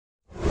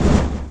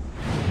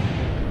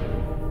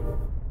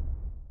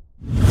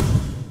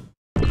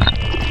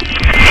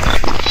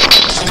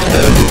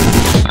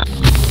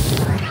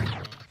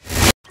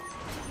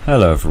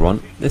Hello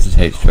everyone, this is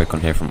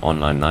H2Icon here from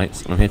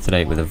OnlineKnights, and I'm here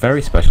today with a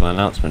very special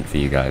announcement for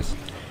you guys.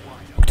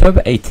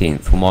 October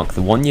 18th will mark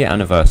the 1 year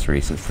anniversary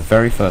since the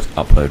very first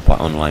upload by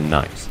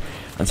OnlineKnights,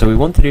 and so we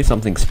want to do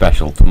something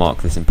special to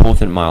mark this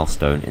important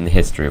milestone in the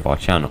history of our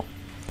channel.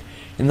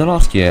 In the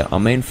last year, our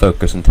main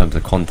focus in terms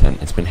of content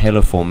has been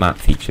Halo 4 map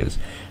features,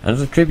 and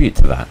as a tribute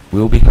to that,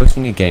 we will be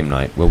hosting a game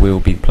night where we will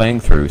be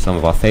playing through some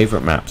of our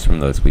favourite maps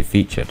from those we've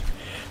featured.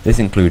 This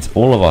includes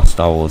all of our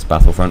Star Wars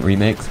Battlefront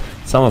remakes,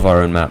 some of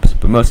our own maps,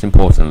 but most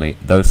importantly,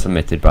 those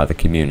submitted by the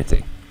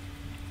community.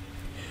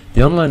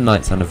 The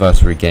OnlineKnights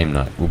anniversary game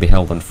night will be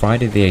held on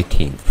Friday the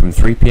 18th from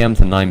 3 PM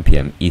to 9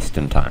 PM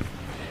Eastern Time.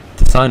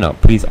 To sign up,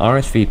 please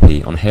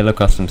RSVP on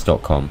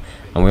halocustoms.com,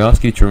 and we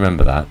ask you to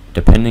remember that,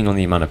 depending on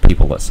the amount of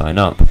people that sign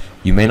up,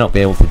 you may not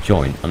be able to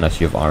join unless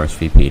you have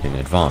RSVP'd in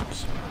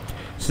advance.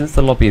 Since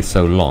the lobby is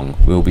so long,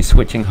 we will be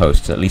switching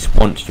hosts at least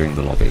once during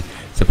the lobby,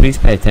 so please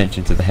pay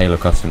attention to the Halo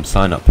Customs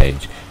sign-up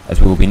page,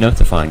 as we will be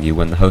notifying you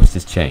when the host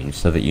is changed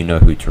so that you know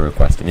who to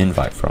request an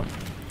invite from.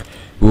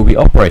 We will be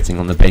operating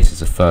on the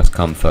basis of first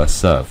come, first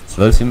serve,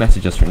 so those who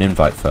message us for an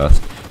invite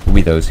first will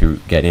be those who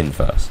get in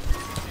first.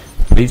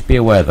 Please be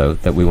aware though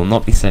that we will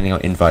not be sending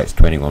out invites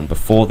to anyone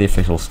before the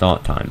official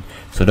start time,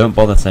 so don't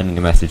bother sending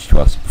a message to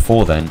us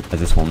before then, as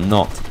this will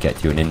not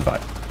get you an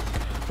invite.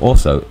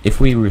 Also,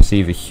 if we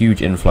receive a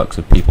huge influx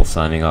of people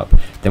signing up,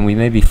 then we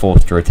may be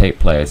forced to rotate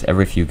players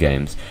every few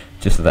games,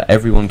 just so that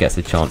everyone gets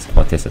a chance to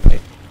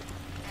participate.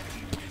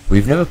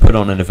 We've never put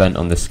on an event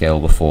on this scale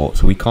before,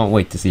 so we can't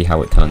wait to see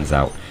how it turns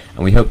out,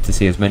 and we hope to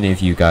see as many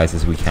of you guys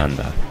as we can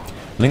there.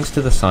 Links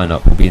to the sign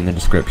up will be in the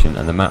description,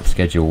 and the map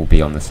schedule will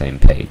be on the same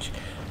page.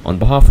 On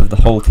behalf of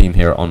the whole team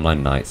here at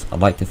OnlineKnights,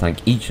 I'd like to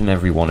thank each and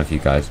every one of you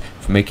guys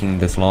for making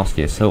this last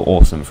year so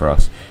awesome for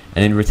us,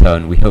 and in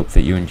return we hope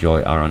that you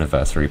enjoy our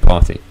anniversary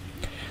party.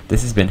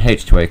 This has been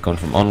H2Icon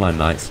from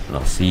OnlineKnights, and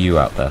I'll see you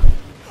out there.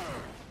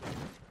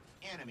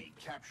 Enemy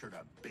captured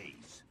a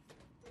base.